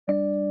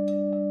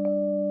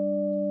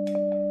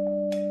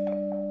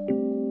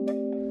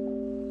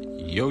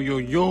Yo, yo,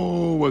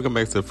 yo, welcome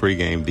back to Free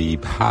Game the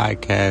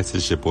podcast.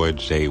 It's your boy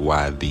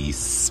JY the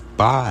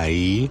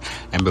Spy.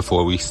 And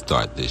before we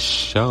start the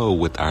show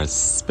with our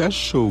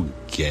special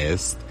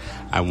guest,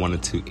 I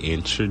wanted to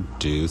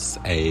introduce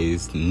a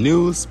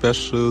new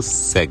special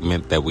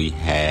segment that we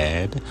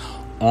had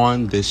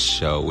on this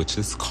show, which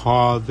is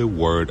called The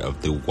Word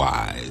of the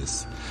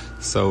Wise.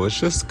 So it's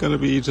just going to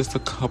be just a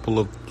couple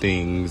of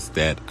things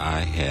that I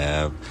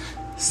have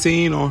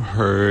seen or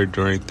heard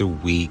during the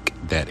week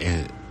that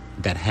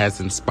has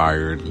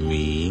inspired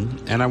me,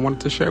 and I wanted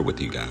to share with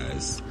you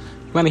guys.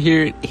 You want to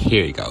hear it?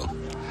 Here you go.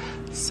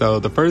 So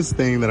the first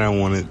thing that I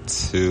wanted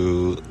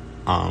to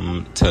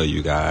tell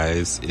you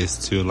guys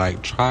is to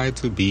try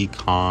to be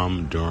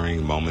calm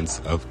during moments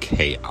of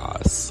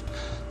chaos.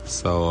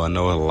 So I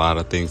know a lot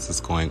of things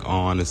is going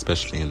on,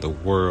 especially in the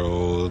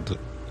world,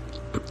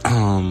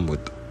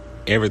 with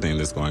everything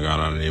that's going on.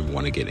 I don't even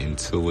want to get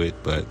into it,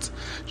 but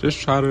just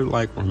try to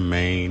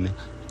remain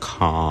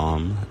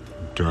calm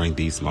during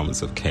these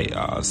moments of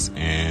chaos.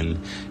 And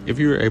if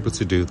you're able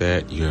to do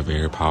that, you're a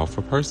very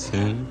powerful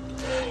person.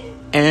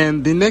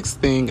 And the next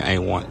thing I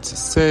want to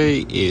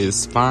say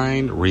is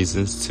find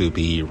reasons to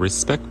be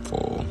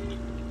respectful.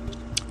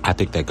 I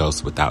think that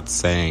goes without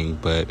saying,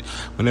 but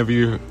whenever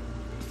you're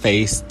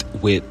faced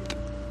with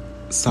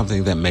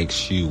something that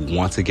makes you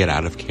want to get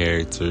out of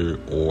character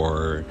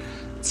or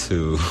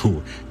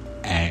to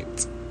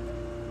act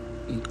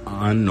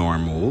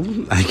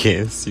unnormal, I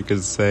guess you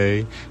could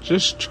say,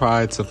 just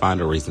try to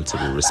find a reason to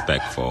be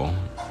respectful.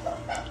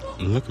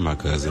 Look at my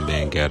cousin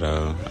being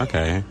ghetto.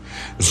 Okay.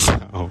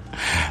 So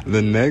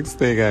the next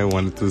thing I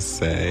wanted to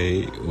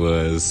say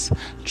was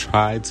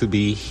try to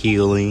be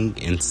healing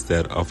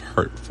instead of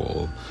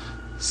hurtful.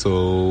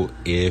 So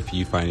if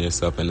you find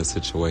yourself in a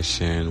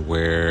situation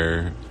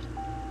where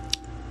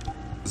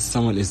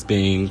someone is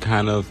being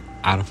kind of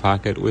out of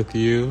pocket with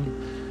you,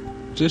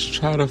 just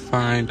try to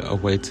find a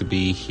way to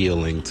be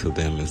healing to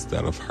them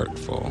instead of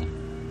hurtful.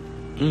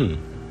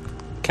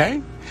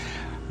 Okay?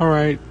 All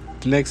right.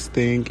 The next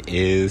thing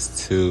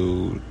is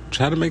to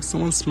try to make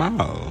someone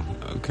smile.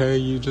 Okay?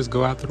 You just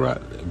go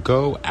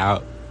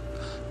out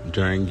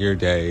during your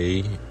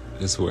day,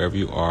 just wherever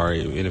you are,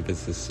 even if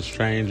it's just a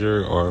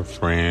stranger or a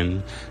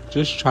friend,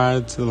 just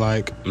try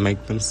to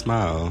make them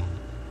smile.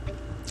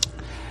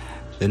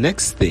 The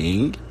next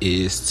thing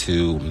is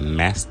to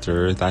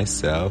master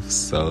thyself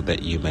so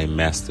that you may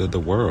master the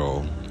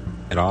world.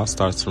 It all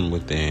starts from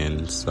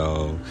within.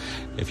 So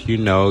if you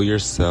know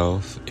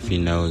yourself, if you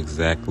know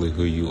exactly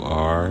who you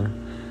are,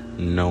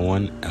 no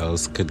one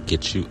else could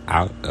get you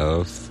out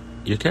of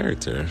your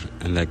character.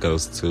 And that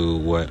goes to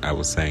what I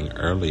was saying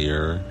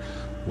earlier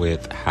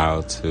with how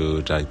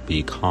to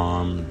be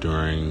calm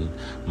during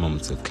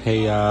moments of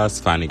chaos,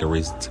 finding a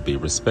reason to be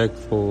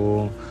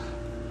respectful,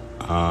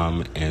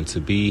 and to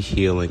be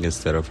healing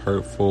instead of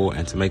hurtful,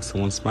 and to make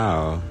someone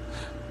smile.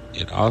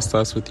 It all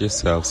starts with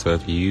yourself. So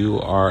if you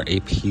are a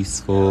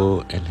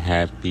peaceful and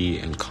happy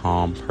and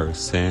calm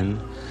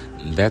person,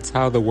 that's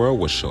how the world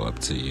will show up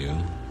to you.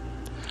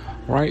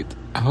 Right?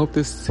 I hope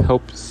this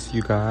helps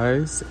you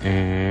guys,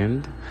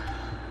 and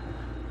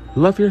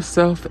love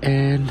yourself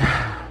and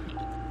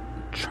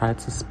try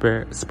to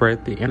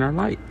spread the inner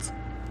light.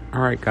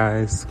 All right,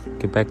 guys,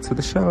 get back to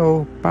the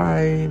show.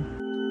 Bye.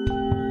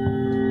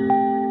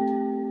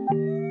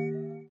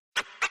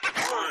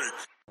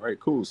 All right,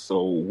 cool.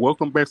 So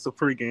welcome back to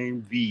Free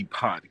Game the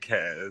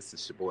podcast.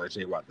 It's your boy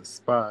JY the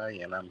Spy,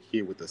 and I'm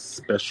here with a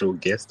special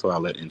guest who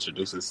I'll let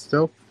introduce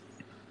himself.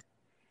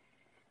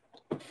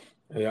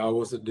 Hey, y'all,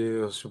 what's the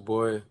deal? It's your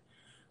boy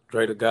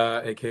Dre the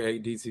Guy, aka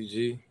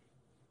DTG.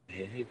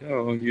 There you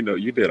go.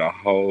 You did a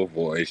whole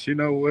voice. You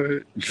know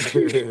what?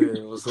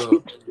 What's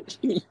up?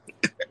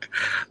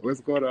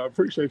 What's going on? I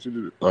appreciate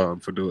you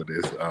for doing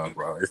this,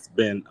 bro. It's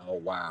been a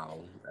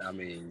while. I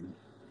mean,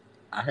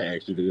 I had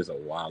actually did this a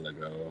while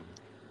ago.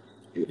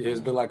 Yeah, it's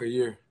been like a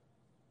year.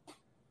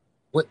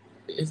 What?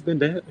 It's been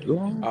that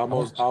long?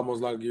 Almost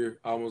like a year.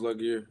 Almost like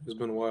a year. It's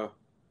been a while.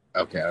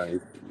 Okay,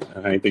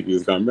 I didn't think you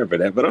was gonna remember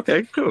that, but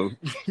okay, cool.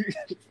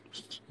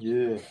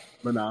 Yeah.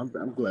 But no,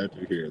 I'm glad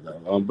you're here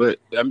though. But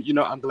I'm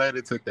glad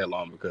it took that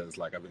long because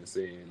I've been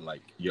seeing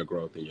your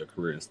growth in your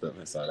career and stuff,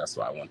 and so that's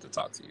why I wanted to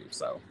talk to you.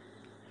 So.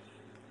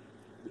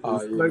 I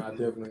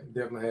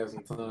definitely had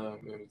some time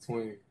in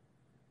between.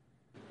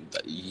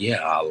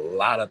 Yeah, a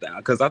lot of that.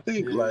 Because I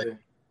think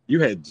you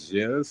had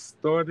just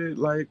started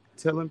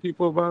telling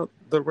people about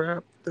the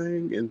rap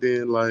thing, and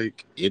then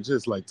it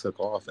just took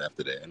off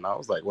after that, and I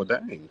was like, well,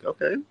 dang,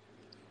 okay.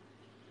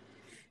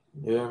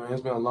 Yeah, man,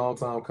 it's been a long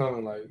time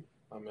coming.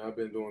 I've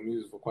been doing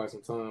music for quite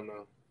some time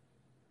now.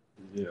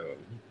 Yeah.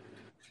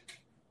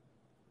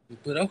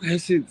 But okay,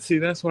 see,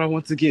 that's what I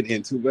want to get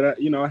into. But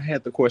I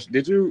had the question.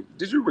 Did you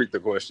read the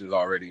questions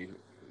already?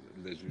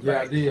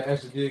 I did. I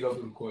actually did go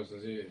through the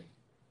questions. Yeah.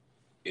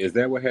 Is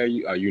that what had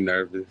you? Are you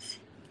nervous?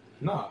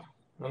 Nah,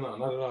 no,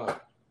 not at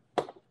all.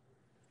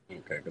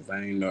 Okay, because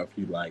I didn't know if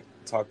you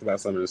talked about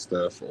some of the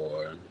stuff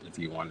or if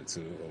you wanted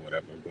to or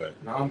whatever.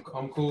 But no,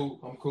 I'm cool.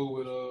 I'm cool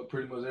with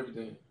pretty much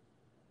everything.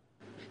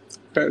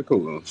 Very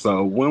cool.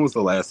 So when was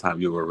the last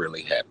time you were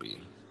really happy?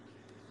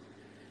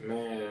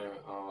 Man,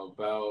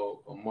 about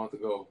a month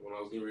ago when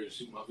I was getting ready to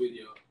shoot my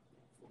video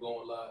for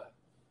going live.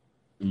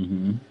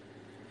 Mm-hmm.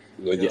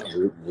 Well, yeah,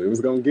 Yeah. we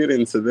was gonna get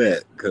into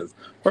that because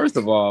first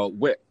of all,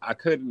 I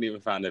couldn't even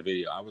find the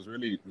video. I was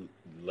really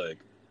like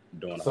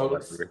doing a whole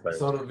lot of research.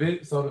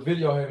 So the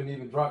video haven't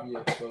even dropped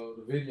yet. So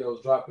the video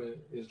is dropping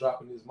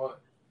this month.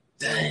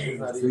 So it's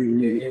not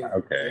even it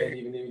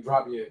ain't even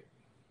dropped yet.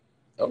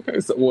 Okay,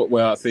 so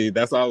well, see,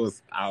 that's why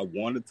I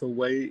wanted to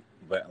wait,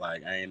 but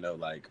like I ain't know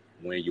like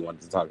when you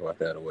wanted to talk about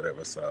that or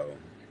whatever. So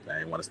I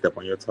didn't want to step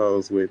on your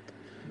toes with.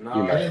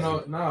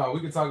 No, we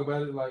can talk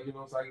about it like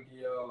so I can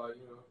give y'all like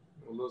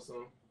a little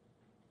something.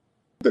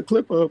 The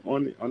clip up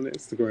on the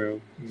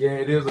Instagram. Yeah,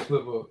 it is a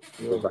clip up.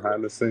 Yeah.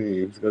 Behind the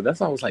scenes. Because that's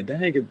why I was like,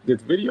 dang,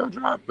 it's video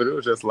dropped, but it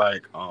was just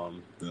like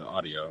the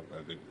audio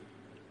of it.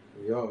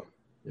 Yo.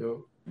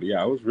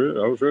 Yeah, I was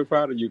real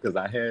proud of you because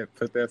I had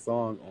put that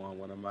song on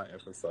one of my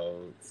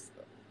episodes.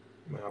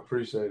 Man, I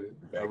appreciate it.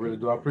 I really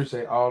do. I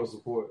appreciate all the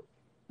support.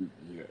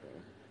 Yeah.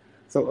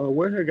 So,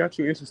 what had got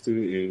you interested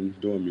in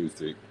doing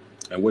music,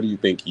 and what do you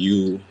think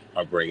you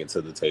are bringing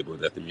to the table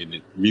that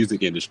the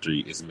music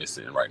industry is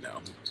missing right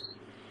now?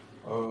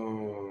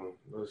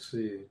 Let's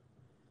see.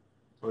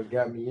 What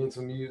got me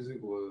into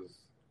music was,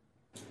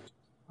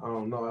 I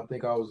don't know. I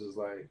think I was just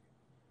like,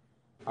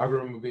 I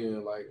remember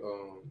being like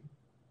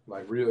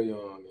real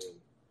young and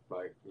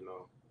like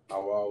I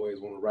would always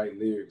want to write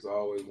lyrics. I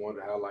always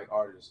wondered how like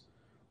artists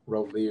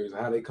wrote lyrics,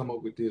 how they come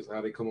up with this,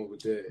 how they come up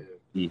with that.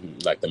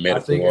 And like the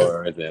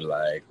metaphors and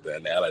like the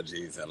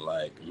analogies and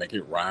like make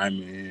it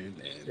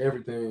rhyming and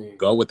everything.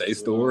 Go with a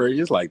story.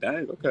 It's like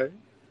that. Okay.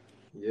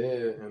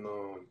 Yeah, and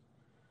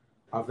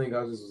I think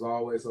I just was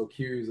always so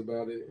curious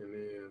about it. And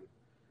then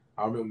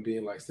I remember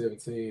being like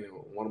 17 and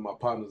one of my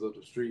partners up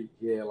the street,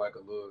 he had like a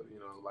little,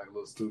 like a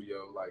little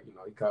studio, like,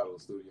 he called it a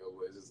studio,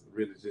 but it's just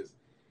really just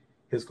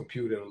his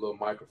computer and a little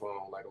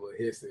microphone, like a little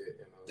headset.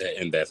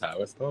 And that's how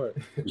it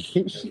started.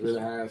 That's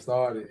really how it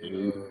started.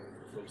 And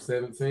from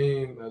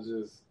 17,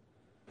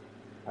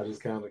 I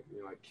just kind of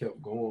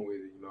kept going with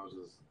it,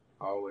 just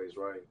always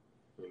writing,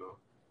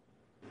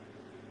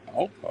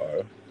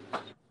 Okay.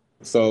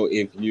 So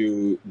if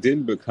you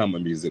didn't become a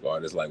music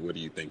artist, like what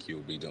do you think you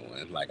would be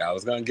doing? Like I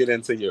was gonna get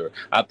into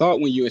I thought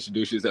when you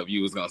introduced yourself,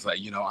 you was gonna say,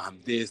 I'm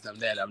this, I'm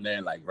that, I'm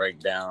that, like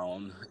break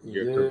down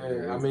your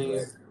career. I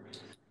mean,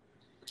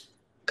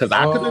 because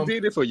I could have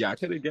did it for you. I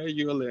could have gave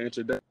you a little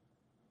introduction.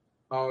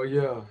 Oh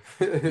yeah.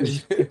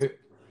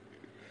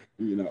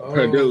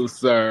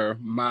 Producer,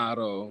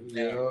 model,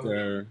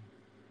 actor.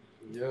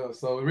 Yeah,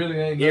 so it really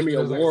ain't Emmy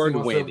Award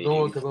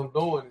winning because I'm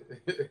doing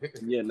it.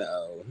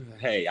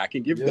 Hey, I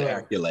can give the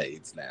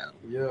accolades now.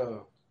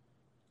 Yeah.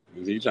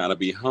 You're trying to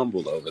be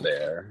humble over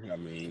there. I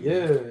mean.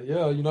 Yeah,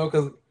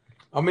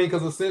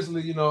 because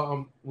essentially,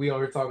 we are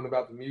here talking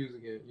about the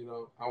music, and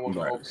I want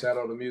to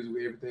overshadow the music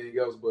with everything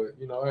else, but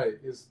hey,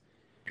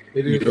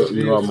 it is.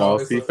 You are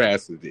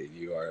multifaceted.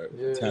 You are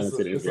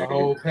talented. It's a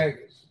whole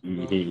package.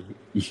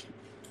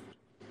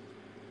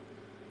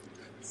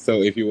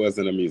 So, if you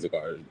wasn't a music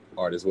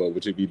artist, what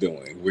would you be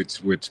doing?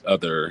 Which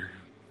other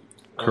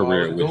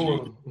career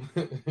would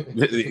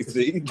you?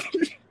 See,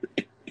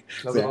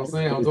 that's what I'm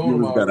saying. I'm doing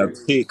them all. Gotta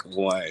pick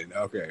one.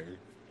 Okay.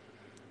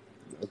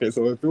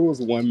 So, if there was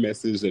one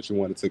message that you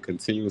wanted to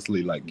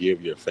continuously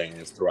give your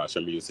fans throughout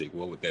your music,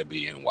 what would that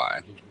be and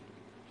why?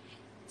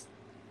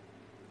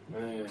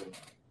 Man,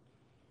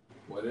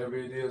 whatever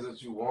it is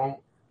that you want,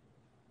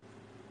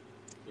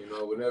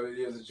 whatever it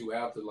is that you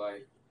have to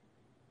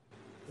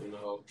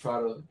try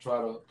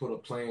to put a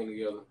plan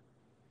together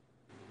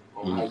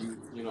on how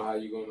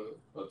you're gonna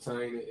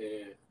attain it,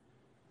 and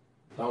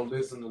don't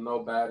listen to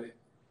nobody.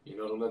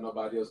 Don't let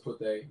nobody else put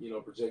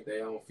project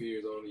their own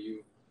fears onto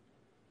you.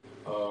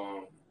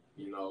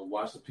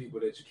 Watch the people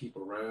that you keep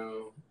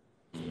around.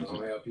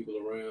 Don't have people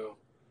around,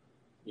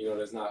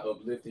 that's not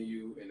uplifting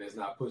you and that's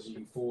not pushing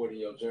you forward in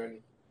your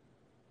journey.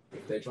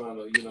 If they're trying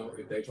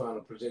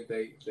to project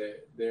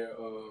their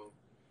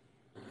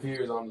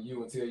fears on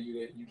you and tell you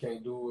that you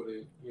can't do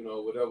it, and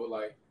whatever,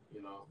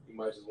 you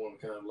might just want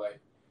to kind of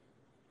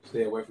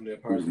stay away from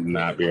that person.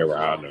 Not be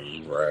around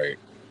them, right?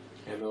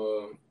 And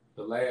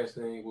the last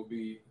thing would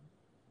be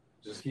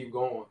just keep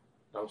going,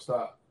 don't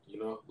stop.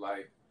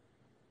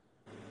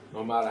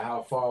 No matter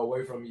how far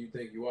away from you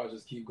think you are,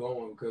 just keep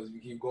going, because if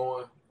you keep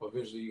going,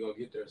 eventually you're gonna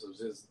get there. So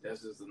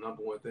that's just the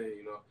number one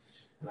thing,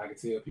 And I can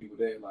tell people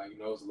that,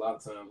 it's a lot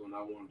of times when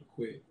I wanted to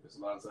quit. It's a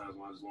lot of times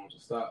when I just wanted to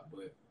stop.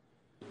 But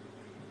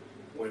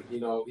when,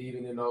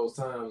 even in those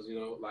times,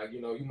 you might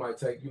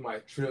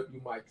trip,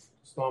 you might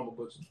stumble,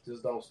 but you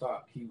just don't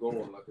stop. Keep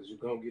going, because you're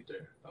gonna get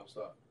there. Don't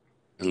stop.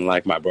 And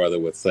like my brother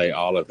would say,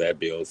 all of that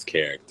builds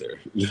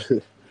character.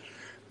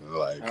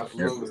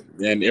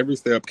 Absolutely. And every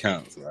step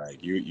counts.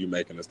 You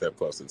making a step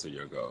closer to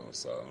your goal.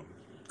 So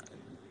I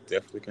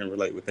definitely can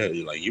relate with that.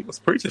 You was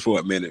preaching for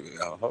a minute.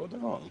 Hold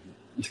on.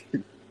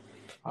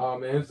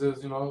 Man, it's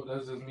just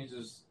that's just me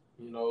just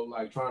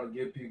trying to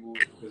give people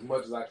as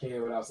much as I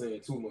can without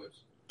saying too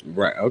much.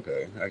 Right.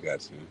 Okay, I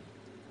got you.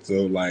 So,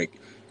 like,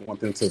 you want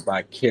them to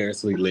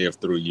vicariously live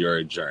through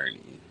your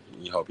journey.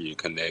 You hope you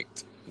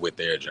connect with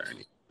their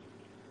journey.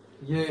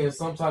 Yeah, in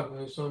some type of,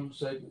 in some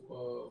shape,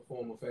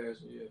 form or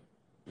fashion. Yeah,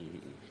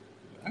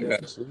 I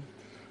got definitely. you.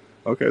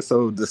 Okay,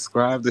 so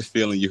describe the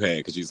feeling you had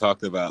because you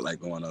talked about like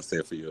going on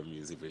set for your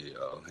music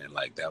video, and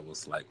like that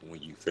was like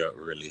when you felt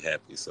really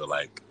happy. So,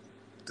 like,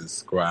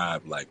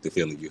 describe like the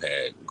feeling you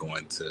had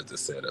going to the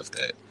set of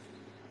that.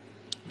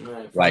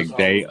 Man, first Like I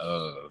day was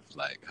of,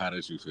 like how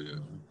did you feel?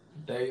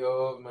 day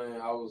of, man.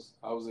 I was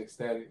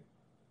ecstatic,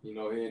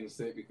 heading the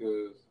set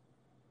because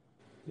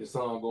this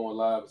song going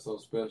live is so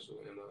special,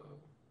 and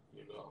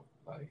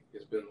like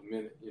it's been a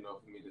minute,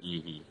 for me to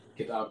Hmm.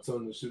 get the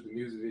opportunity to shoot the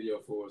music video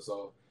for it.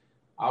 So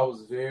I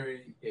was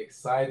very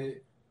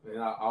excited,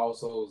 and I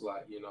also was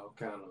like,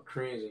 kind of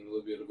cringing a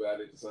little bit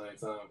about it at the same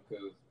time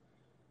because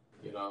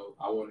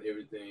I wanted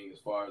everything as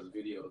far as the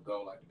video to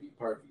go, like to be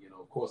perfect.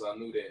 Of course, I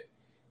knew that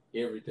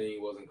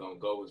everything wasn't gonna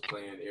go as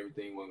planned,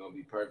 everything wasn't gonna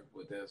be perfect,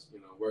 but that's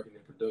working in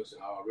production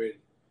already.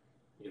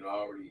 I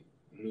already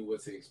knew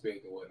what to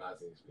expect and what not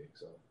to expect.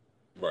 So,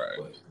 Right.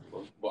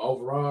 but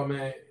overall,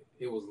 man,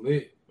 it was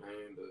lit,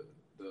 man.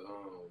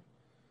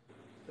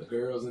 The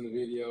girls in the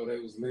video, they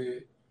was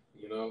lit.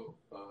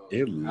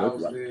 It I looked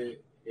was like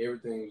lit.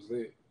 Everything was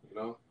lit.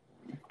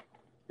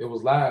 It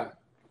was live.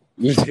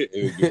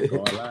 it was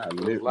going live,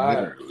 It was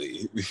live.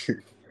 literally.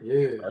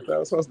 Yeah. I thought it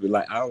was supposed to be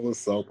like I was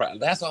so proud.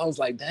 That's why I was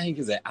like, dang,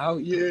 is it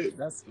out yet?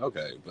 That's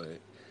okay, but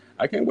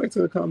I can't wait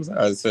till it comes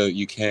out. So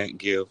you can't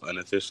give an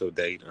official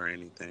date or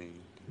anything.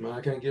 Man,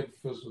 I can't give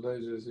official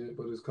days just yet,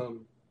 but it's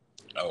coming.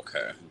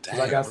 Okay, Cause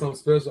I got damn. something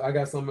special. I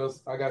got something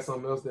else. I got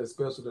something else that's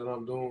special that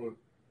I'm doing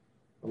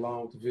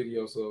along with the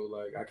video. So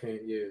like, I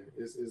can't. Yeah,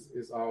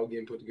 it's all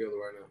getting put together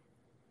right now.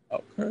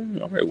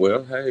 Okay, all right.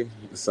 Well, hey,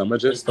 summer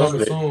And just it's coming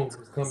started. soon.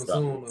 It's coming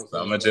Summer, soon. Though, so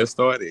summer just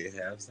started.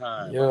 Have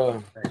time. I'm yeah,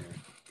 just saying.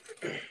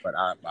 But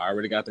I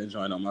already got that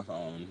joint on my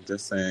phone.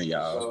 Just saying, for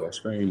y'all, go sure.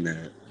 stream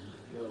that.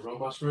 Yeah, run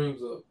my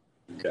streams up.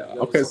 Yeah.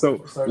 You ever Okay. So,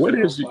 search what that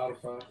on is you?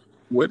 Spotify?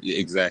 What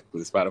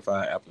exactly?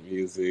 Spotify, Apple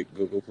Music,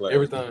 Google Play,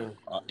 Everything.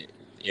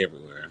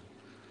 everywhere.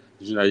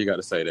 You know, you got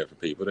to say that for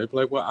people. They be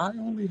like, "Well, I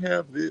only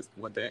have this."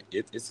 Well,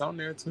 it's on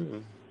there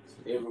too.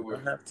 You Everywhere.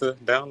 don't have to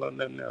download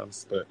nothing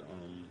else. But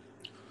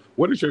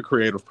what is your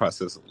creative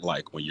process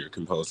like when you're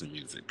composing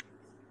music?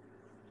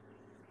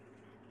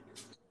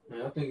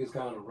 Man, I think it's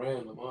kind of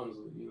random,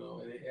 honestly.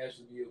 And it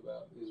actually be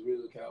about it's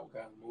really what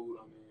kind of mood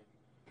I'm in.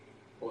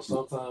 Or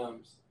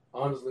sometimes,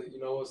 honestly,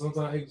 what?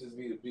 Sometimes it can just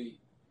be the beat.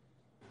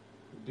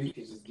 The beat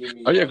can just give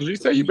me Oh yeah, like because you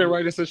the say you've been beat.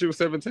 writing since you were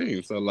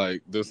 17. So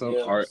like, there's some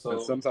Yeah. art. So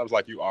Sometimes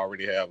like you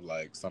already have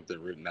like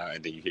something written out,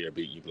 and then you hear a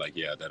beat, you be like,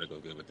 "Yeah, that'll go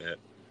good with that."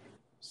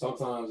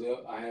 sometimes, yeah,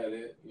 I had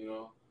it.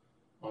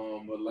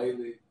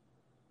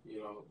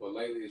 But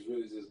lately it's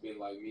really just been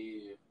like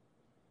me and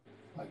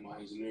like my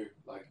engineer,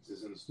 like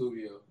just in the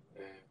studio,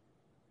 and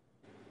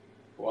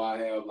or I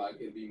have like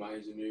it'd be my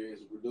engineer and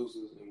some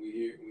producers, and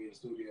we in the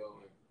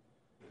studio, and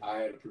I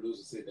had a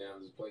producer sit down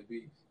and just play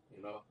beats.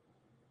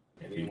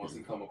 And then once he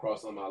Mhm. come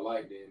across something I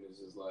like, then it's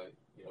just like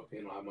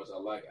depending on how much I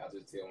like, I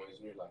just tell my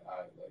engineer like, all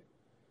right, like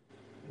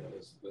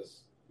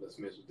let's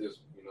mess with this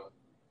one.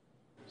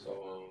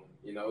 So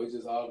it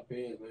just all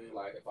depends, man.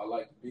 Like if I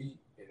like the beat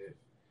and if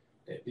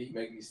that beat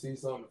make me see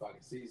something, if I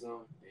can see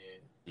something,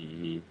 then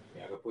Mhm.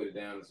 I can put it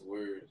down into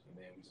words, and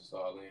then we just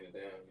start laying it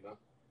down.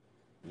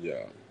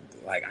 Yeah,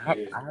 like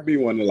Yeah, I be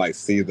wanting to like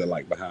see the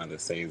like behind the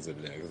scenes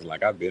of that because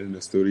like I've been in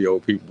the studio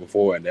with people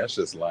before and that's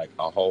just like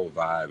a whole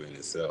vibe in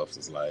itself.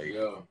 It's like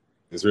yeah,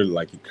 it's really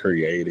like you're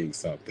creating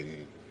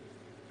something.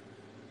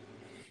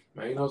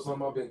 man.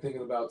 Something I've been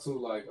thinking about too,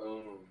 like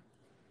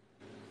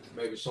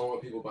maybe showing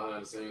people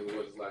behind the scenes of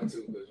what it's like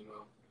too, because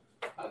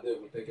I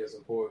definitely think it's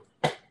important.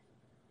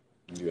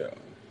 Yeah.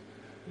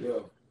 Yeah.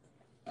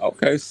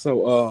 Okay,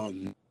 so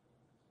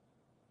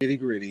nitty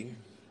gritty.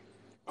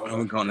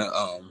 I'm Okay. gonna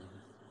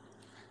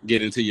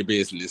get into your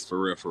business for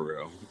real, for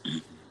real.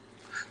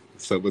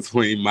 So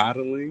between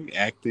modeling,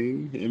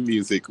 acting, and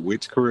music,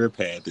 which career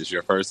path is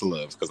your first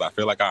love? Because I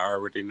feel like I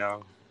already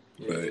know,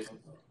 but Yeah.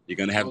 you're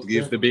gonna have to Most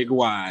give the big definitely.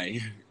 why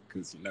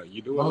because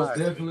you do a Most lot.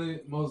 definitely.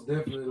 Most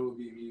definitely, it would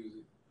be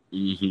music.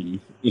 Hmm.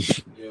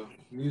 Yeah.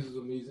 Music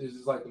is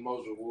just like the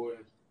most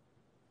rewarding.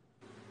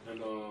 And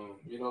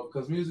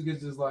because music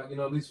is just like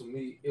at least for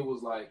me, it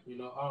was like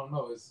I don't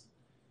know,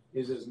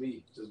 it's just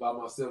me, just by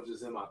myself,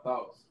 just in my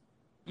thoughts.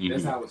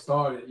 That's Hmm. how it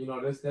started.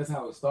 That's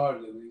how it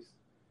started at least.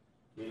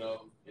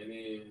 And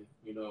then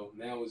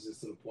now it's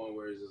just to the point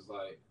where it's just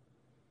like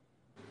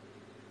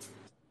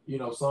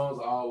songs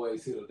are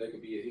always hit or they can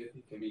be a hit,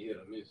 it can be hit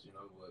or miss.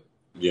 But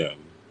Yeah.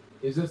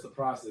 it's just the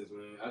process,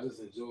 man. I just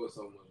enjoy it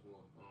so much more.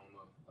 I don't know,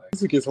 like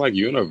Music is like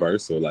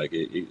universal. Like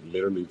it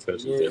literally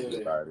touches yeah,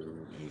 everybody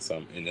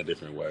in a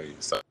different way.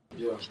 So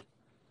yeah.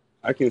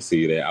 I can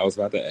see that. I was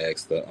about to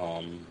ask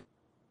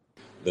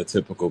the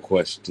typical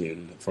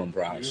question from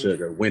Brown Mm-hmm.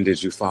 Sugar. When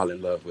did you fall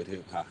in love with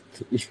hip hop?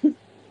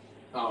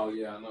 Oh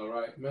yeah, I know,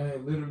 right,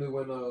 man. Literally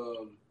when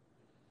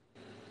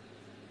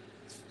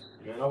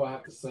man, I would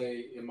have to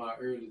say in my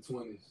early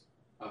 20s,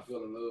 I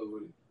fell in love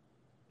with it.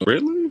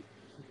 Really?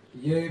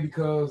 Yeah,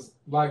 because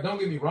like don't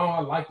get me wrong,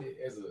 I liked it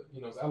as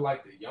a I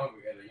liked it at a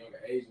younger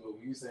age. But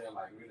when you saying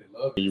like really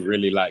loving You it,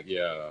 really like,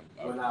 yeah.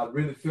 when Okay. I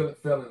really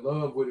fell in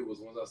love with it was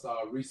once I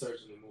started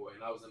researching it more,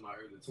 and I was in my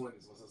early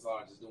 20s. Once I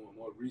started just doing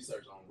more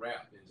research on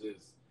rap and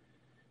just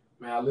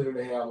man, I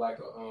literally have like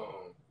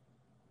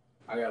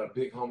I got a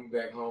big homie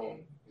back home.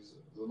 He's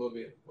a little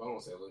bit, well, I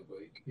don't say a little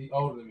bit. He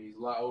older than me. He's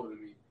a lot older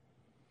than me.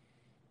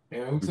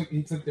 And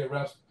he took that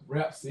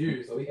rap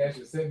serious. So he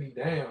actually set me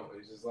down.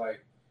 It's just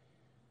like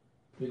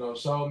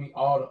showed me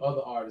all the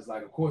other artists.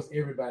 Like, of course,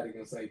 everybody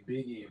can say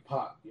Biggie and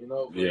Pop,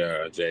 but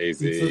Yeah,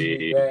 he took me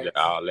Jay-Z, back.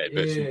 all that.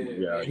 But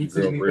Yeah, you he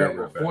grew took up me real, back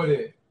real before bad.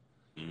 that.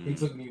 He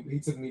took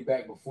me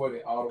back before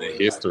that all the The way to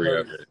like history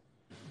of Curtis. it.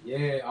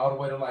 Yeah, all the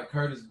way to like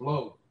Curtis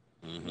Blow.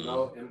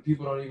 Mm-hmm. And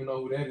people don't even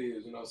know who that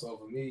is. So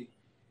for me,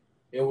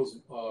 it was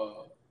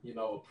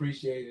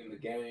appreciating the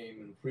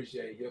game and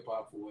appreciating hip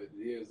hop for what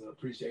it is and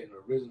appreciating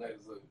the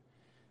originators of it.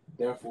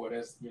 Therefore,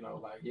 that's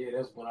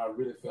that's when I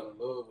really fell in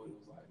love with it. It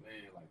was like,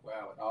 man, like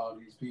wow, like all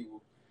these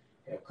people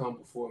have come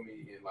before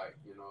me and like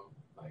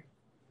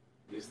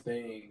this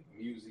thing,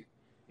 music,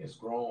 is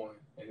growing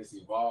and it's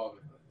evolving.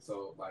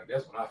 So like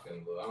that's when I fell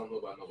in love. I don't know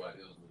about nobody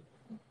else.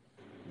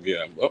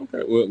 Yeah.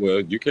 Okay.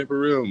 Well, you kept it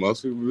real.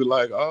 Most people be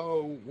like,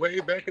 "Oh, way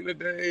back in the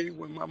day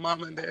when my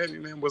mom and daddy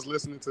and them was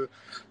listening to,"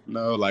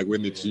 no, like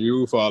when did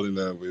you fall in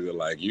love with it?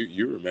 Like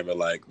you remember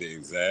like the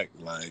exact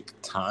like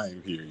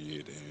time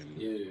period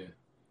and Yeah.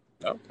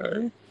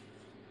 okay.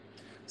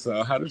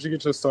 So how did you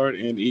get your start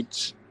in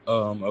each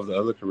of the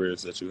other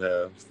careers that you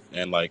have,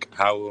 and like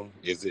how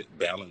is it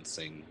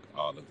balancing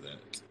all of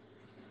that?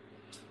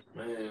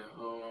 Man,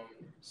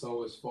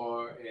 so as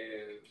far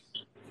as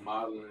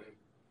modeling,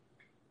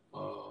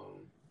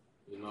 um,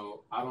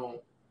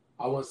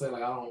 I wouldn't say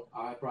like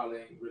I probably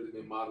ain't really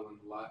been modeling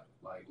a lot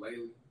like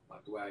lately,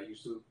 like the way I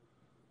used to.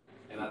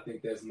 And I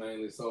think that's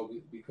mainly so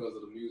because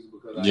of the music,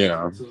 because I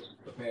Yeah. actually took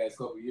the past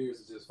couple of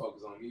years to just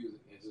focus on music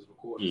and just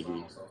record a Hmm.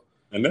 song. So,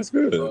 And that's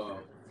good.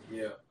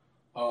 yeah.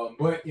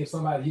 But if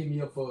somebody hit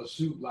me up for a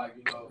shoot, like,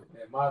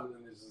 that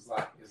modeling is just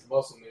like, it's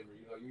muscle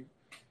memory,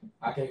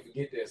 I can't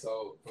forget that.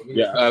 So for me,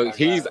 Yeah, it's kind of like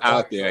he's riding a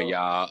out bike. there, So,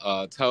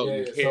 y'all. Toting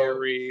yeah. So,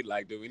 Carry.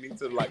 Like, do we need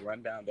to like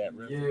run down that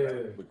resume?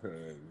 yeah.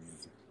 Because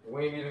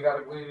We ain't even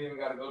gotta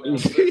go down the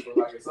list, but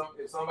like if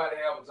somebody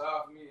have a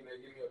job for me and they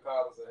give me a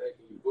call and say, hey,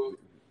 can you book?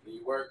 Can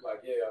you work?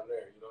 Like, yeah, I'm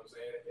there. You know what I'm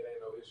saying? It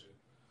ain't no issue.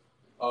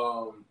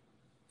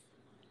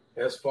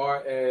 As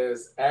far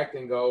as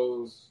acting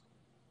goes,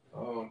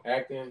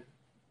 acting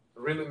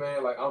really,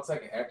 man, like I'm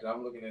taking acting.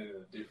 I'm looking at it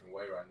in a different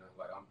way right now.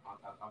 Like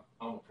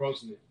I'm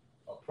approaching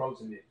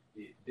it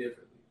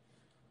differently.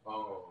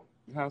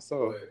 how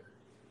so?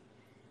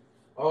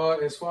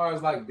 But as far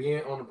as like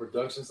being on the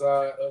production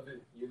side of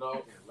it, and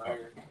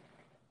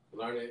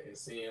learning and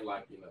seeing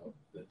like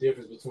the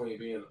difference between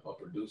being a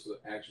producer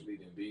actually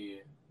than being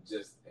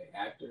just an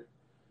actor.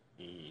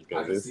 I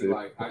Because can see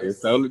like I can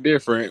it's totally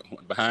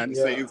different behind the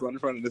yeah, scenes, one in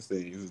front of the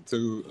scenes.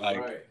 Two like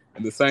right,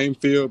 in the same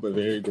field but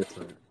very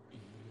different.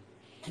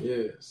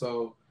 yeah.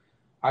 So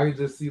I can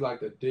just see like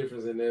the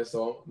difference in there.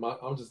 So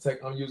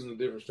I'm using a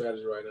different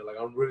strategy right now. Like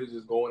I'm really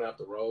just going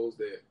after roles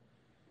that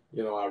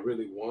I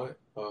really want.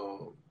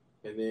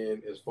 And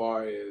then as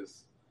far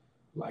as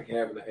like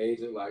having an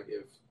agent, like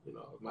if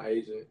my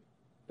agent,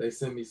 they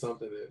send me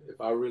something that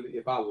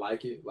if I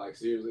like it, like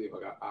seriously, if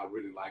I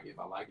really like it, if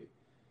I like it,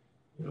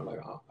 like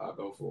I'll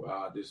go for it,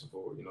 I'll audition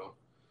for it.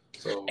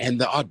 So And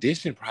the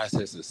audition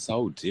process is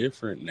so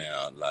different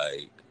now.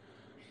 Like,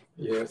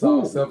 yeah, it's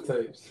all self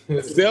tapes.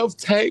 self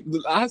tape.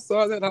 I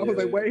saw that. I was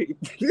like, Yeah. wait,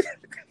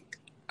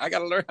 I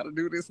gotta learn how to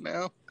do this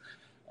now.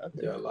 Okay.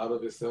 Yeah, a lot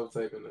of it's self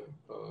taping.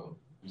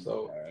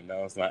 So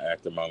No, it's not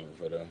actor moment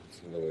for the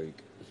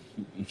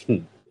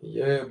week.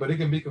 yeah, but it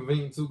can be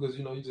convenient too because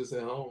you just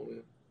at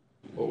home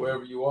or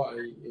wherever you are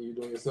and you're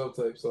doing your self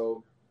tape.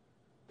 So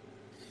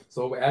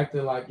we're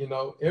acting like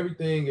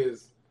everything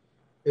is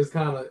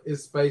kind of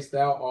it's spaced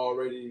out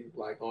already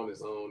like on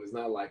its own. It's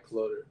not like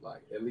cluttered,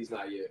 like at least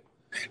not yet.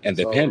 And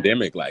the So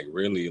pandemic like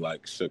really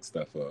like shook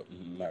stuff up.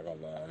 I'm not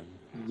gonna lie.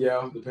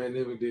 yeah, the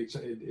pandemic did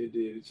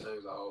it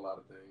changed a whole lot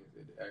of things.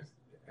 It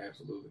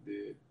absolutely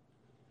did.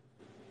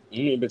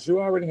 But you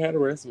already had a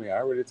resume. I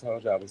already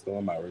told you I was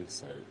doing my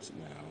research.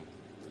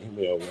 Now,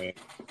 Emil Wynn,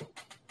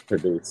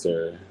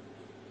 producer.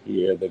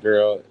 Yeah, the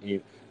girl.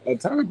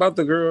 Tell me about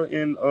the girl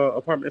in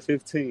apartment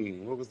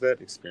 15. What was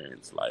that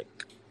experience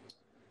like?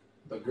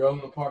 The girl in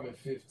apartment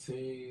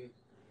 15.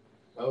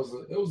 It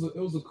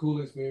was a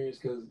cool experience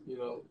because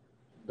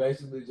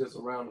basically just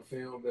around the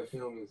film. That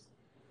film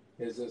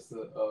is just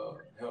to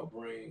help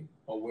bring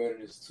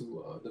awareness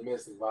to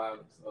domestic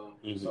violence.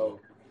 So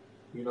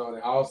and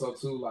also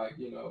too like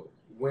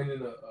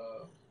winning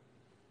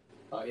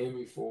a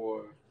Emmy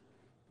for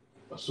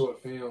a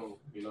short film,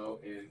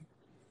 and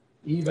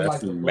even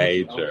That's like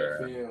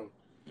major.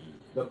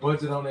 the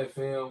budget on that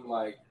film,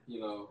 like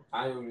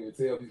I didn't even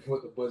tell people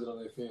what the budget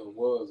on that film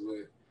was,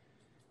 but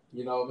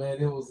man,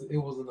 it was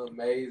an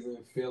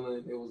amazing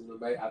feeling. It was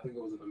I think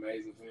it was an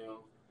amazing film.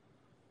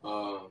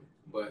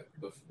 but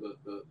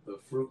the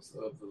fruits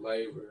of the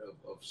labor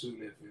of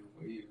shooting that film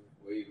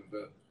were even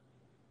better.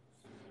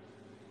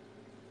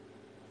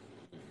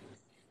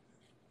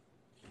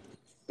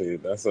 See,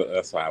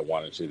 that's why I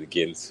wanted you to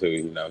get into,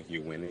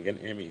 you winning an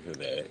Emmy for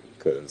that,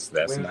 because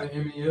that's Winning not the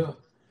Emmy, yeah.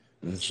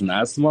 it's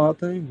not a small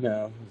thing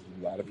now.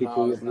 A lot of people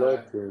No, would it's love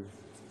not. to.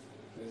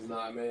 It's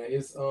not, man.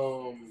 It's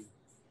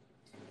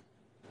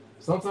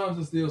sometimes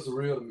it's still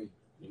surreal to me.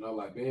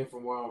 Like being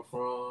from where I'm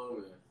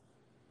from,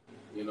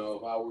 and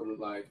if I would have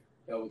like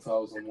ever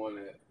told someone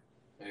that,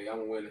 hey, I'm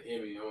gonna win an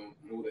Emmy, I'm gonna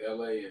move to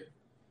LA and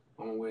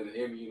I'm gonna win an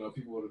Emmy,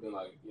 people would have been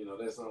like,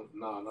 that's something.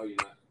 No, you're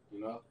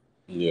not.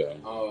 Yeah.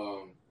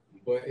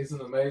 But it's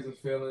an amazing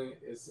feeling.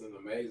 It's an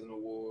amazing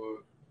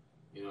award.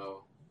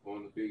 One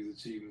of the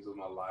biggest achievements of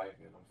my life,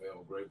 and I'm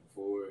forever grateful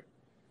for it.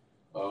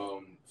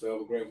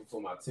 Forever grateful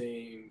for my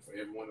team, for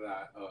everyone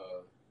that I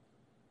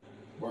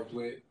worked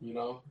with,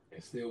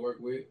 and still work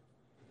with.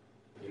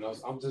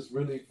 So I'm just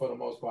really, for the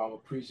most part, I'm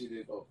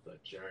appreciative of the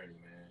journey,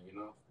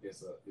 man.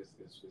 It's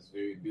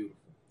very beautiful.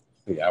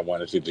 Yeah, I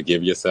wanted you to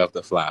give yourself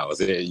the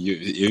flowers.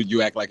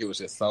 You act like it was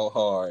just so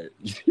hard.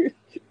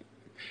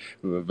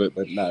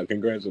 but no,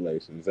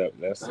 congratulations.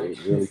 That's a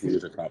really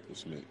huge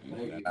accomplishment.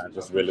 Thank you. I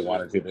just really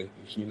wanted you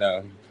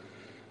to,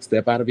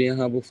 step out of being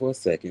humble for a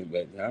second.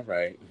 But all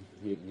right,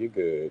 you're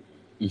good.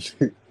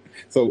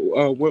 So,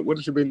 what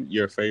has been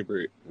your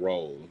favorite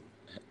role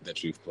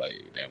that you've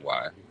played, and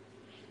why?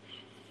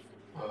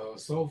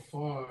 So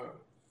far,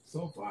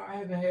 I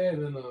haven't had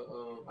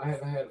I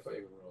haven't had a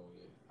favorite role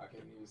yet. I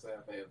can't even say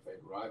I've had a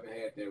favorite role. I haven't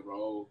had that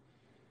role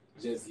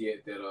just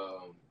yet that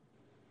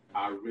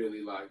I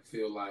really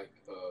feel like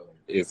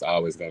It's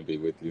always gonna be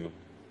with you.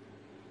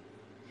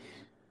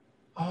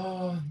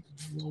 I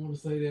don't want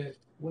to say that.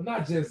 Well,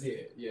 not just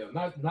yet. Yeah,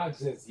 not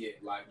just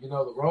yet. Like,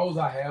 the roles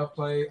I have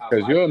played,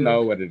 because you'll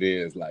know what it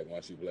is like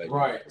once you play.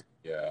 Right.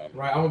 Yeah.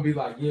 Right. I'm gonna be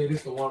like, yeah, this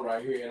is the one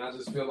right here, and I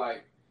just feel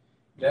like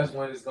that's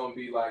when it's gonna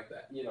be like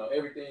that.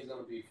 Everything's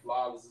gonna be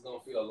flawless. It's gonna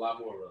feel a lot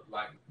more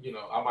like,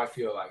 I might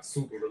feel like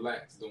super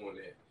relaxed doing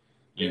that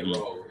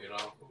role,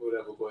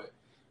 whatever.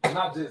 But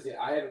not just yet.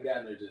 I haven't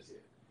gotten there just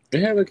yet.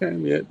 It hasn't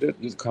come yet.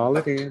 Just call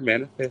it in,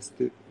 manifest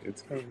it.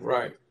 It's coming.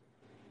 Right.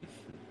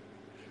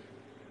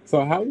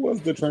 So how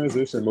was the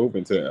transition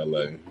moving to LA?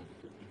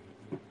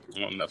 I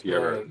don't know if you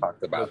ever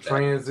talked about that. The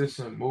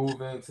transition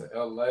moving to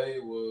LA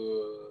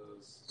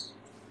was...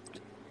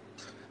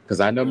 Because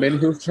I know many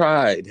who've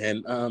tried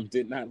and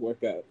did not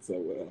work out so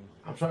well.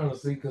 I'm trying to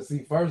see, because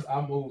first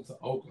I moved to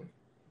Oakland.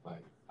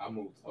 Like, I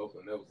moved to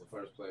Oakland. That was the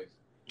first place.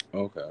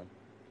 Okay.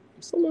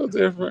 It's a little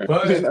different.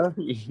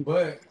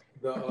 But,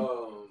 but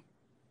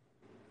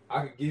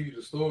I could give you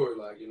the story,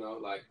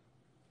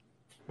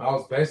 I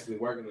was basically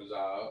working a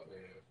job,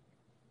 and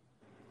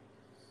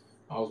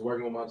I was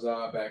working on my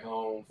job back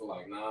home for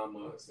 9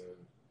 months,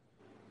 and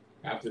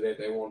after that,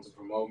 they wanted to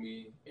promote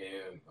me,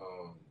 and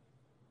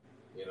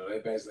they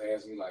basically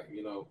asked me what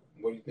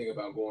do you think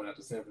about going out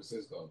to San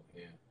Francisco?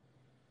 And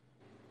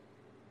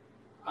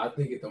I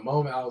think at the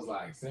moment I was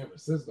like, San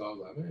Francisco. I was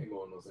like, man, I ain't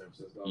going to no San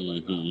Francisco. I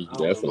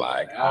was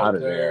like, that's out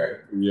of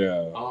there.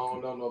 Yeah. I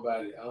don't know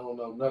nobody. I don't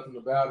know nothing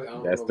about it. I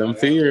don't that's know them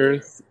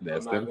fears.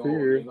 That's them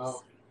fears.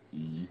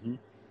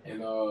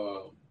 And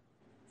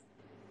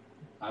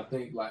I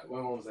think I don't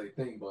want to say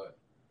think, but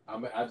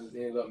I just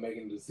ended up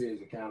making the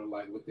decision kind of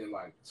within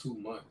 2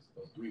 months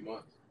or 3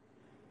 months,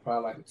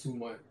 probably a 2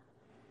 month,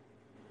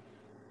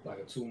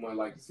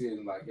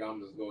 decision. Y'all, I'm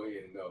just go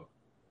ahead and go.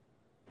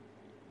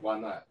 Why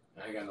not?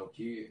 I ain't got no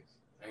kids.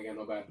 I ain't got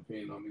nobody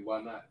depending on me.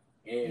 Why not?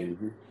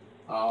 And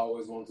I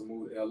always wanted to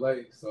move to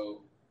LA,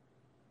 so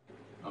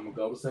I'm gonna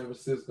go to San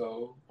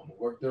Francisco. I'm gonna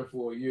work there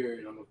for a year,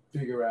 and I'm gonna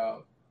figure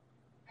out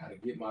how to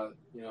get my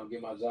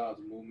job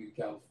to move me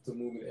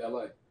to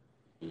LA.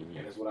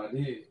 And that's what I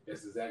did.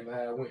 That's exactly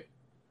how it went.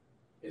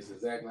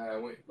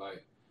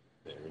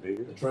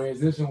 The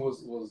transition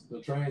was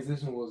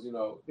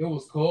it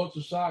was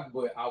culture shock,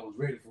 but I was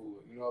ready for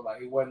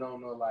it. It wasn't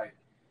on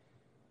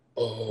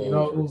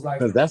it was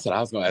because that's what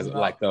I was going to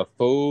ask. The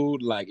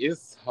food,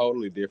 it's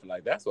totally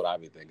different. That's what I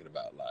be thinking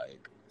about.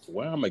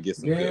 Where I'm gonna get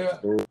some good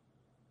food.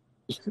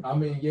 I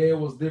mean, it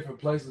was different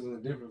places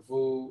and different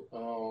food.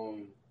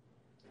 I'm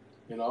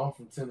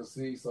from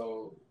Tennessee,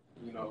 so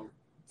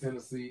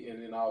Tennessee,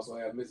 and then I also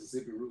have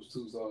Mississippi roots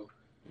too. So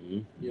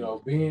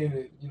being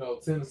in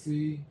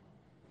Tennessee,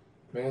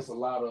 man, it's a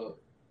lot of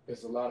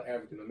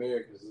African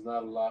Americans. It's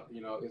not a lot,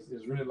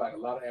 it's really a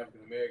lot of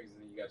African Americans,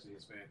 and then you got your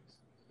Hispanics.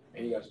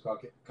 And you got your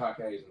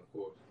Caucasian, of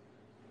course.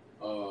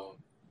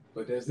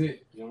 But that's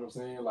it. You know what I'm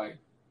saying? And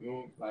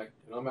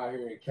I'm out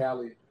here in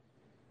Cali.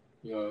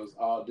 It's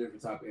all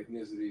different type of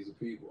ethnicities of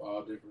people,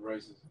 all different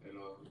races, and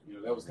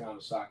that was kind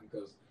of shocking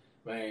because,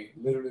 man,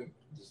 literally,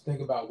 just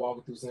think about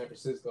walking through San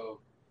Francisco.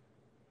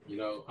 I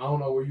don't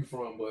know where you're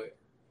from, but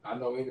I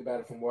know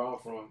anybody from where I'm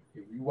from.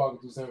 If you walking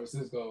through San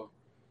Francisco,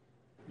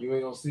 you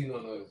ain't gonna see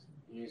none of us.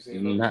 You ain't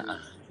seeing none of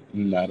us.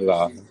 Not at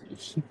all.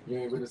 You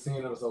ain't really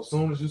seeing them. So as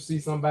soon as you see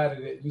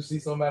somebody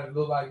that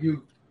look like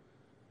you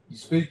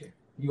speaking,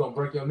 you gonna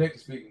break your neck to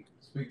speak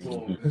to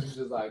them. It's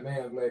just like,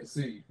 man, I'm glad to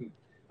see you.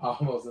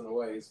 almost in a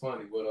way. It's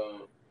funny, but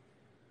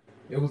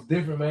it was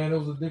different, man. It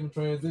was a different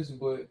transition,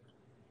 but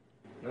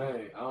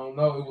man, I don't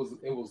know.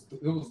 It was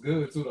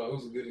good too, though. It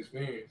was a good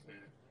experience, man.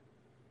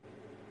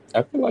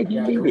 I feel like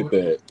you needed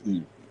that.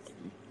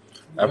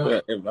 I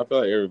Yeah. feel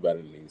like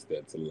everybody needs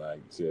that to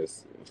like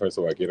just first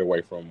of all get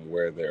away from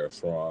where they're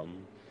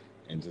from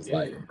and just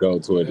like go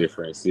to a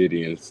different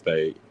city and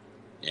state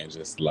and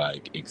just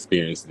like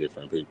experience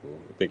different people.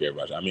 I think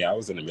everybody. I mean, I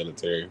was in the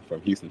military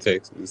from Houston,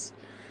 Texas.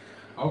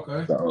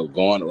 Okay. So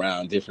going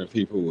around different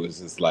people was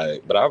just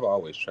like, but I've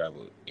always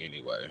traveled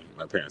anyway.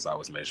 My parents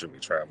always made sure we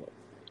traveled,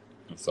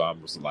 and so I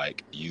was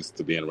like used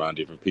to being around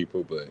different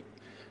people, but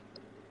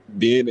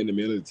being in the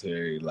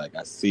military, like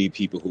I see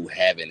people who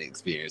haven't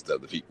experienced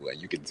other people,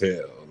 and you can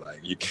tell,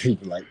 like you can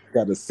like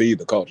kind of see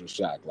the culture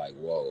shock. Like,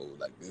 whoa,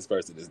 like this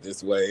person is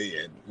this way,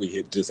 and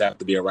we just have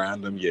to be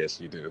around them.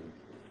 Yes, you do.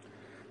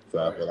 So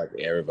right. I feel like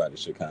everybody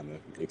should kind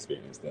of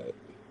experience that.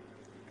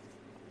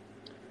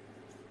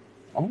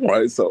 All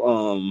right,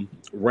 so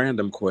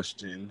random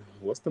question: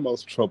 what's the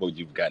most trouble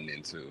you've gotten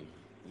into,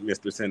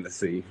 Mr.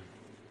 Tennessee?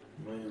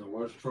 Man, the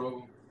worst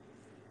trouble.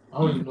 I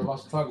don't even know if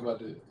I should talk about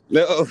this.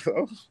 No.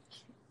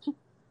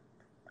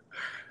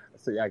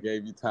 See, I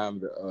gave you time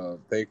to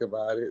think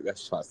about it.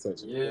 That's why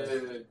such. Yeah,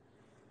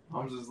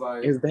 I'm just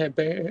like. Is that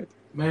bad?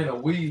 Man, a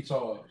weed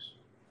charge.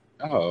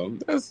 Oh,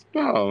 that's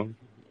not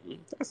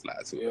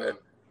too bad.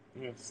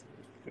 That's,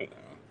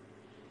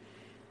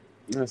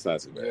 that's not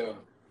too bad. Yeah.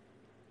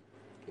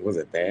 Was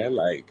it bad?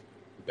 Like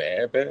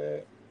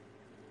bad?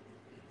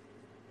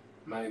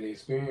 Man, the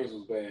experience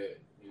was bad.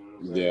 You know what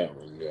I'm saying?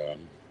 Yeah.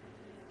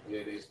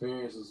 Yeah, the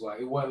experience was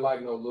like it wasn't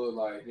like no little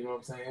like you know what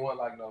I'm saying. It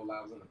wasn't like no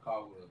I was in the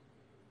car with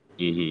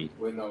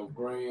no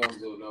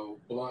grams or no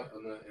blunt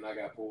or nothing, and I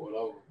got pulled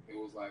over. It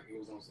was like it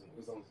was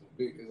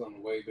on a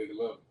way bigger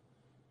level.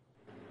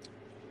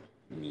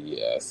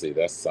 Yeah, see,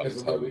 that's something.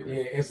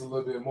 It's a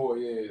little bit more.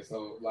 Yeah,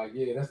 so like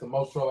that's the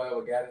most trouble I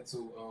ever got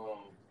into.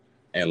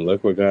 And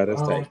look where God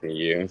has taken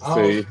you.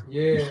 See,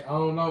 I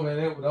don't know, man.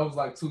 That was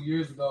like 2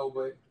 years ago,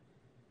 but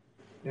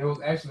it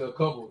was actually a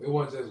couple. It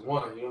wasn't just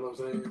one. You know what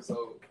I'm saying?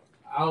 So.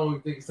 I don't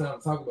even think it's time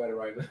to talk about it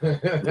right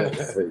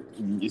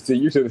now. See,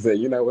 you should have said,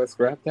 you know what,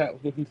 scrap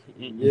that one.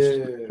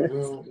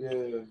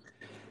 Yeah.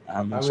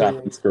 I'm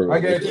shopping screw. I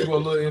gave people a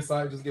little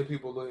insight, just give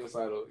people a little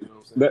insight of, you know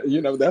what I'm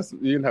saying? That's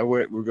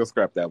what, we're gonna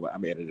scrap that one.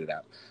 I'm editing it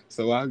out.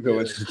 So I'll go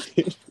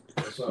into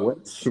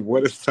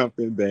what is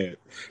something that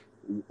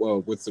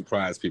would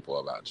surprise people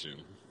about you?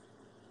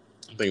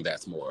 I think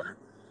that's more.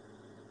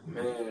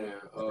 Man,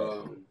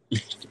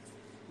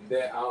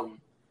 that I'm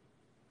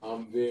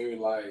very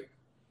like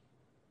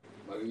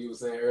you were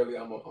saying earlier,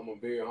 I'm a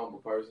very humble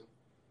person.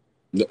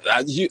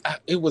 I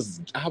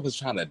was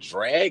trying to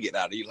drag it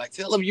out of you. Like,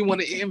 tell them you want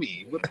an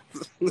Emmy.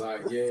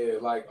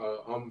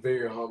 I'm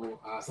very humble.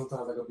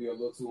 Sometimes I could be a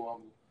little too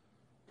humble.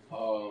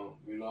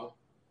 You know,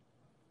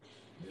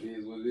 it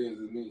is what it is.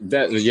 It's me.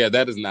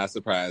 That is not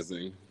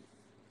surprising.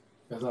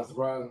 That's not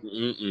surprising.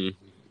 Mm-mm.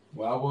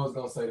 Well, I was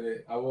gonna say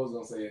that. I was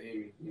gonna say an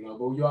Emmy. You know,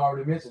 but you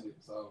already mentioned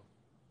it, so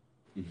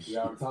we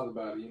already talked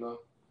about it. You know.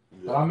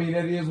 Yeah. But I mean,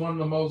 that's one of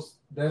the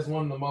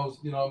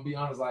most, you know, be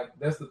honest, like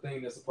that's the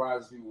thing that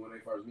surprises people when they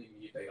first meet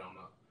me if they don't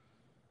know.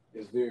 It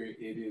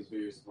is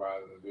very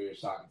surprising and very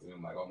shocking to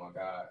them, like, oh my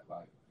God,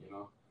 like, you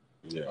know?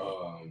 Yeah.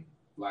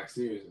 Like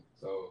seriously.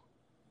 So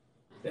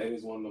that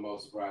is one of the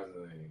most surprising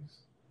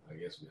things. I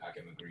guess I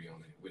can agree on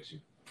it with you.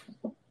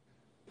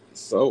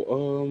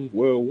 So,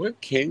 well,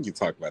 what can you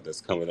talk about that's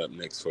coming up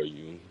next for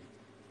you?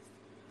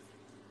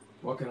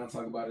 What can I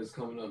talk about that's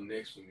coming up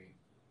next for me?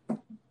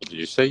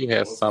 You say you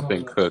have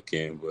something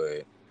cooking,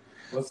 but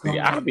see,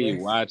 I be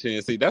watching.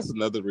 See, that's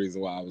another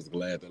reason why I was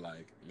glad that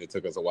like it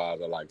took us a while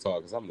to like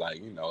talk. Cause I'm like,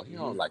 you know, he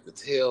don't like to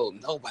tell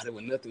nobody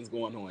when nothing's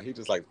going on. He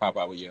just like pop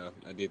out with, yeah,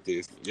 I did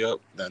this. Yep,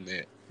 done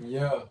that.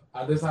 Yeah,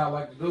 that's how I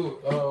like to do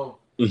it.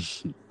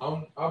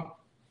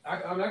 I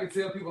can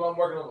tell people I'm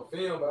working on a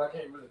film, but I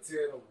can't really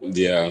tell them.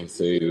 Yeah,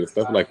 see,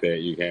 stuff like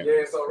that you can.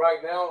 Yeah, so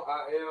right now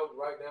I am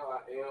like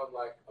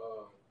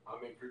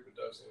I'm in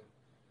pre-production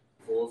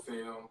for a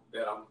film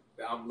that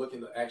I'm looking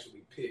to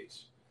actually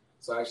pitch.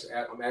 So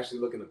I'm actually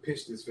looking to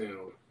pitch this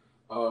film.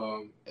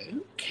 Okay.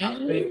 I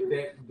think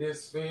that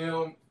this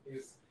film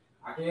is.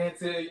 I can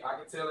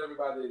tell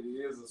everybody that it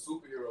is a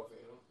superhero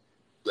film.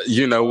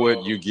 You know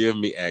what? You give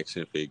me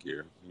action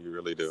figure. You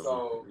really do.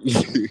 So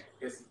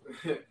it's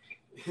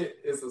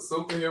a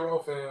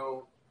superhero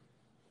film.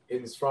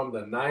 It's from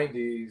the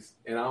 90s,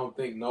 and I don't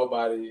think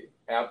nobody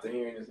after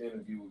hearing this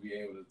interview will be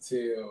able to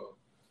tell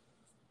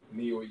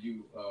me or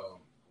you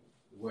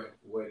what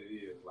it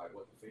is, like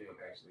what the film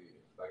actually is.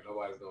 Like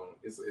nobody's going.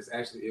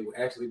 It will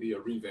actually be a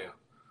revamp,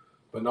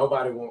 but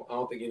nobody won't. I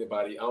don't think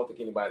anybody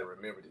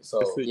remembered it. So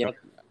I don't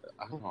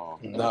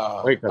think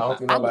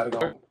nobody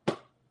going.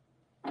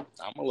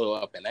 I'm a little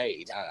up in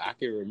age. I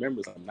can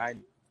remember some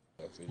 90s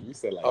stuff, and you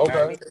said like okay.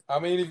 90. I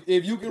mean,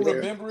 if you can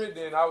remember it,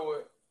 then I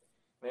would.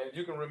 Man, if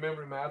you can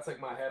remember it, man, I'll take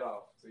my hat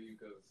off to you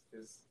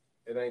because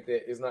it ain't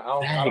that. It's not. I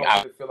don't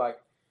really feel like.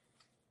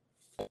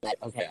 Like,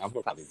 okay, I'm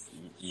gonna probably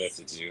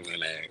message you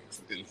and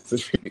ask.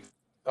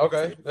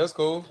 Okay, that's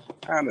cool.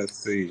 Kind of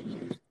see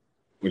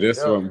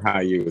just Yeah, from how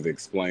you was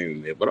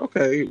explaining it, but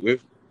okay,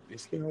 if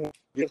you don't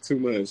get too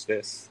much,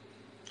 that's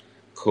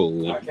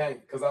cool. I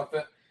can't because I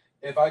feel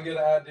if I get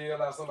an idea,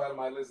 like somebody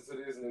might listen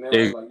to this and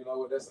they're like, you know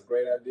what, that's a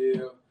great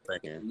idea.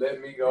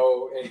 Let me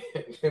go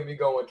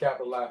and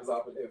capitalize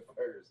off of it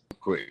first.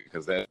 Quick,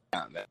 because that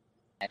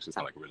actually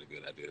sounds like a really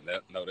good idea.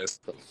 That's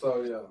cool.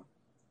 So yeah.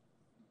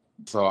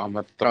 So I'm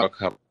gonna throw a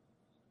couple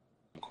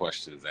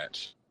questions at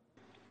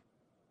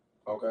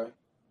you. Okay.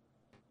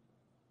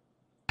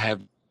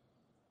 Have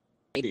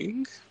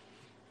dating?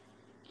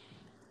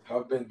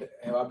 Have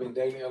I been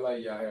dating LA?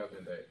 Yeah, I have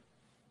been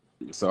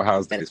dating. So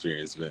how's that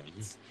experience been?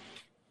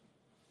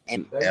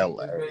 In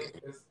LA.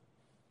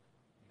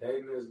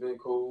 Dating has been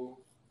cool.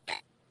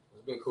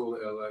 It's been cool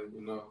in LA,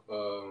 you know.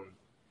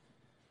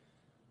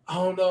 I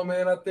don't know,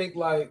 man. I think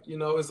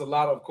it's a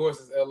lot of course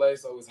it's LA,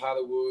 so it's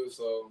Hollywood,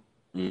 so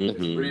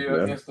it's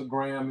real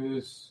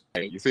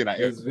Instagram-ish. You see that?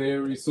 It's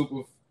very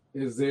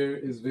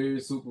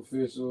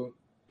superficial.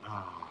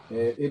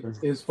 And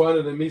it's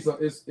funny to me. So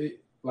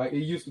it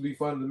used to be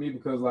funny to me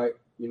because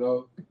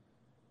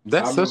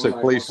that's such a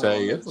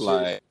cliche. It's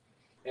like,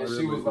 and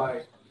she was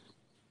like,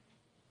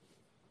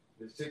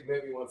 the chick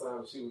met me one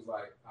time. She was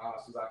like, I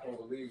can't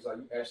believe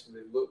you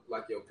actually look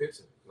like your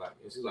picture.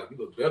 And she's like, you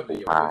look better than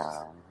your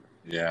pictures.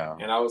 Yeah.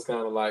 And I was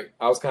kind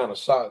of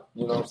shocked,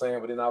 you know what I'm saying?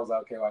 But then I was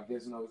like, okay, well, I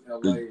guess it's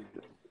LA.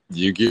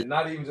 You get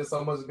not even just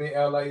so much as being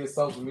LA, it's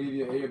social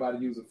media. Everybody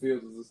using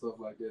filters and stuff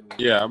like that.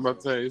 Yeah, I'm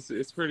about to say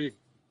it's pretty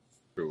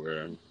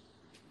everywhere.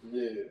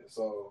 Yeah,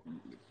 so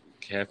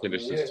caffeine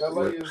is just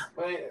LA is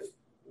man.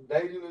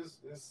 Dating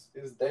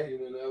is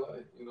dating in LA,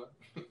 you know.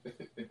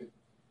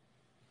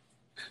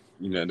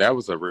 You know, that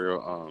was a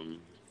real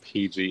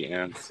PG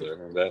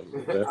answer. That's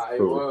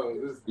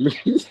cool.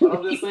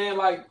 I'm just saying,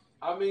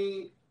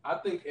 I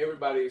think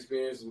everybody's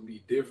experience would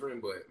be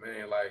different, but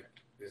man,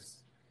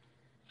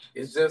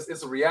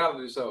 it's a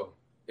reality show.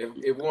 If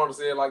we want to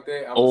say it like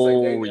that, I'm gonna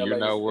say dating you LA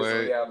know what? It's a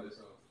reality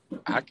show.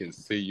 I can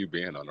see you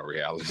being on a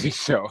reality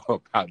show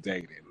about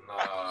dating. Nah,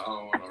 I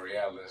don't want no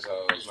reality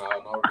shows.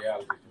 No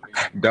reality for me.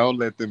 Don't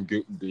let them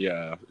get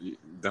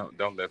don't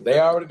let them. They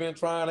already been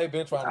trying. They've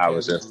been trying to. I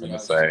was just gonna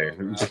say.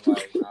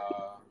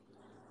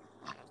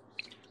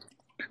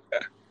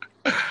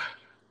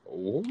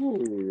 Ooh,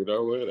 you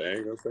know what? I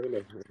ain't gonna say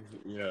nothing.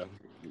 Yeah,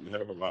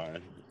 never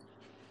mind.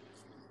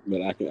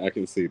 But I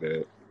can see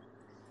that.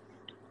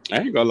 I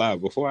ain't gonna lie.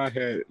 Before I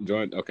had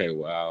joined,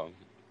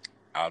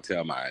 I'll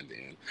tell mine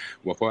then.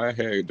 Before I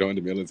had joined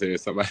the military,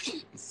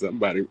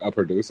 somebody, a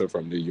producer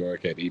from New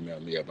York, had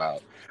emailed me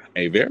about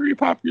a very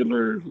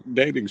popular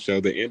dating show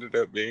that ended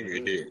up being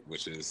a hit,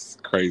 which is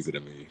crazy to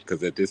me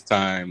because at this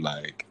time,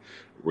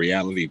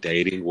 reality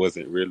dating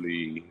wasn't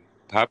really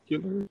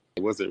popular.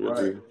 It wasn't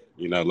really,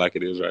 like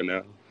it is right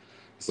now.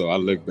 So I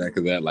look back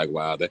at that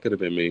wow, that could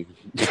have been me.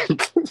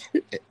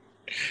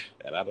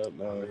 And I don't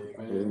know.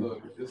 Man,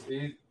 look, it's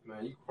easy.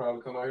 Man, you can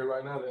probably come out here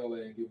right now to LA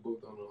and get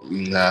booked on those.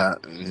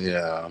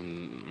 Yeah.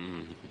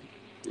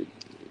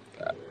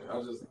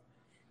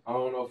 I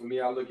don't know. For me,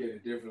 I look at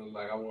it differently.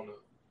 I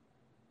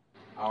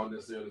don't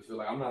necessarily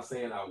feel I'm not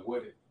saying I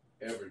wouldn't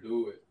ever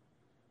do it,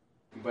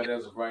 but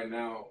as of right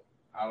now,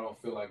 I don't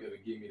feel like it'll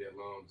give me that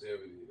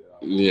longevity.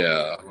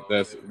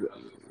 That's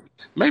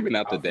maybe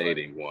not the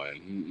dating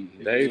one.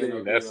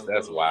 Dating,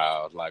 that's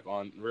wild.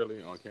 On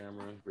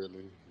camera,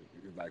 really.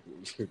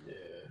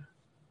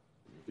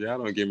 Y'all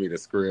don't give me the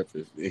script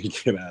and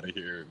get out of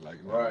here.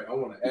 Right, I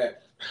want to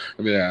act.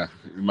 Yeah,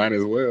 might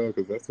as well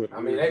because that's what.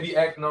 I mean, they be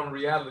acting on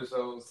reality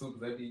shows too.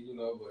 They be,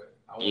 but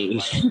I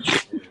want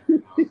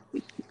to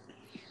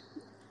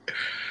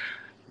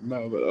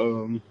No, but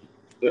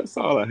that's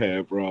all I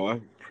have, bro.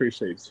 I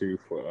appreciate you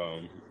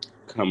for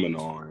coming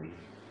on.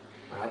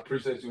 I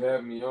appreciate you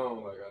having me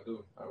on. I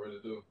do. I really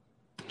do.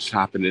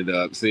 Chopping it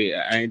up. See,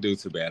 I ain't do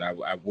too bad.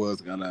 I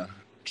was gonna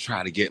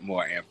try to get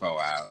more info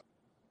out.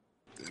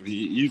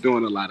 You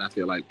doing a lot. I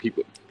feel like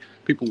people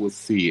will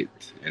see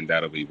it, and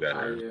that'll be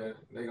better. Yeah,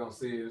 they gonna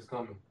see it. It's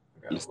coming.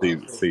 See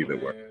the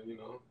work.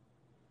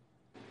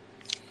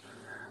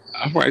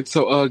 All right.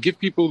 So, give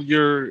people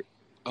your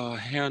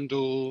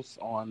handles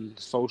on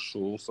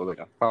social so they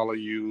can follow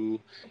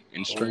you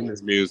and stream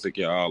this music,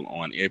 y'all,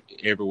 on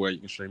everywhere you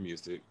can stream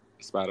music: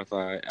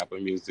 Spotify, Apple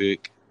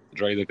Music,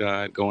 Dre the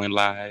God, going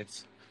live.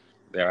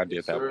 There, I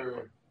did that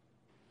one.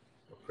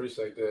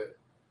 Appreciate that.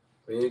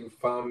 And you can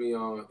find me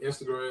on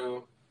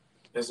Instagram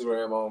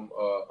on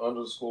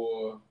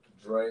 _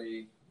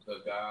 Dre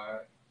the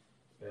God,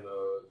 and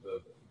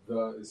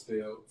the is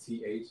spelled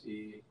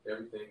THE.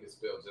 Everything is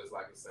spelled just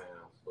like it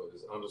sounds, but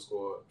it's _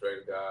 Dre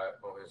the God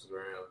on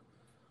Instagram.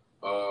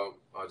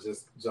 I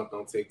just jumped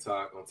on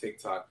TikTok. On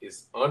TikTok,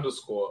 it's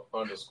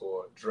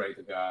 _ Dre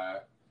the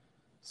God.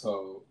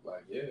 So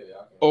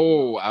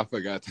I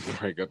forgot to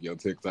break up your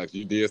TikTok.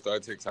 You did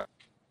start TikTok.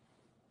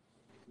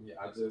 Yeah,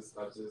 I just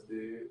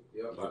did.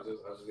 Yep, I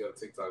just got a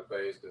TikTok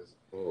page because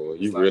Oh,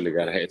 you really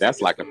gotta have.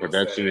 That's like a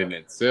production in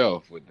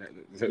itself. With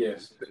that,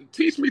 yes.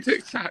 Teach me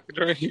TikTok,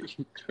 Dre.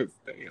 Cause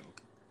damn,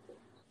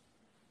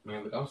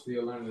 Man, look, I'm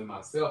still learning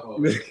myself.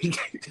 I'm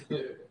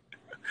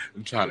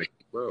trying to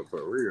keep up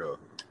for real.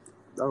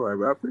 All right,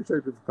 but I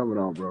appreciate you for coming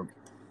on, bro.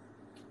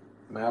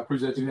 Man, I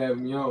appreciate you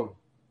having me on.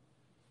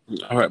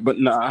 All right, but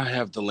now I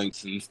have the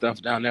links and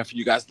stuff down there for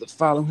you guys to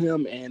follow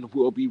him, and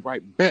we'll be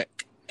right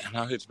back. And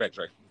I'll hit you back,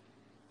 Dre.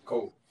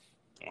 Cool.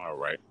 All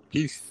right,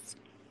 peace.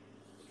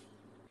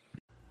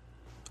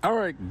 All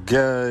right,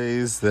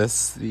 guys,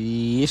 that's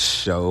the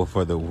show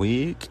for the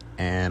week,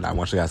 and I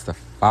want you guys to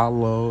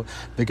follow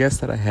the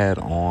guest that I had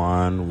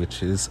on,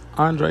 which is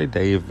Andre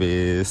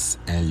Davis,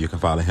 and you can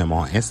follow him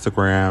on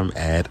Instagram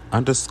at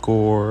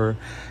 _DRETHEGOD,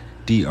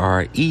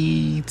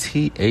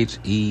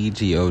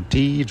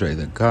 Dre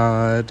the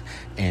God,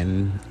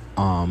 and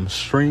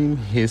stream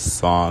his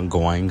song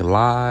Going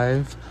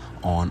Live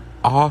on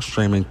all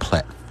streaming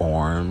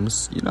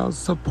platforms.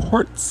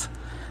 Support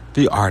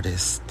the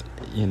artist.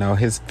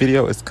 His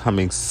video is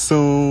coming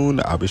soon.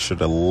 I'll be sure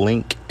to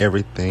link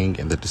everything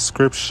in the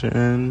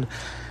description.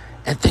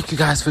 And thank you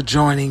guys for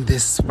joining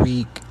this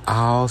week.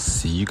 I'll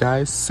see you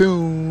guys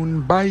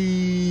soon.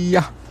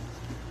 Bye.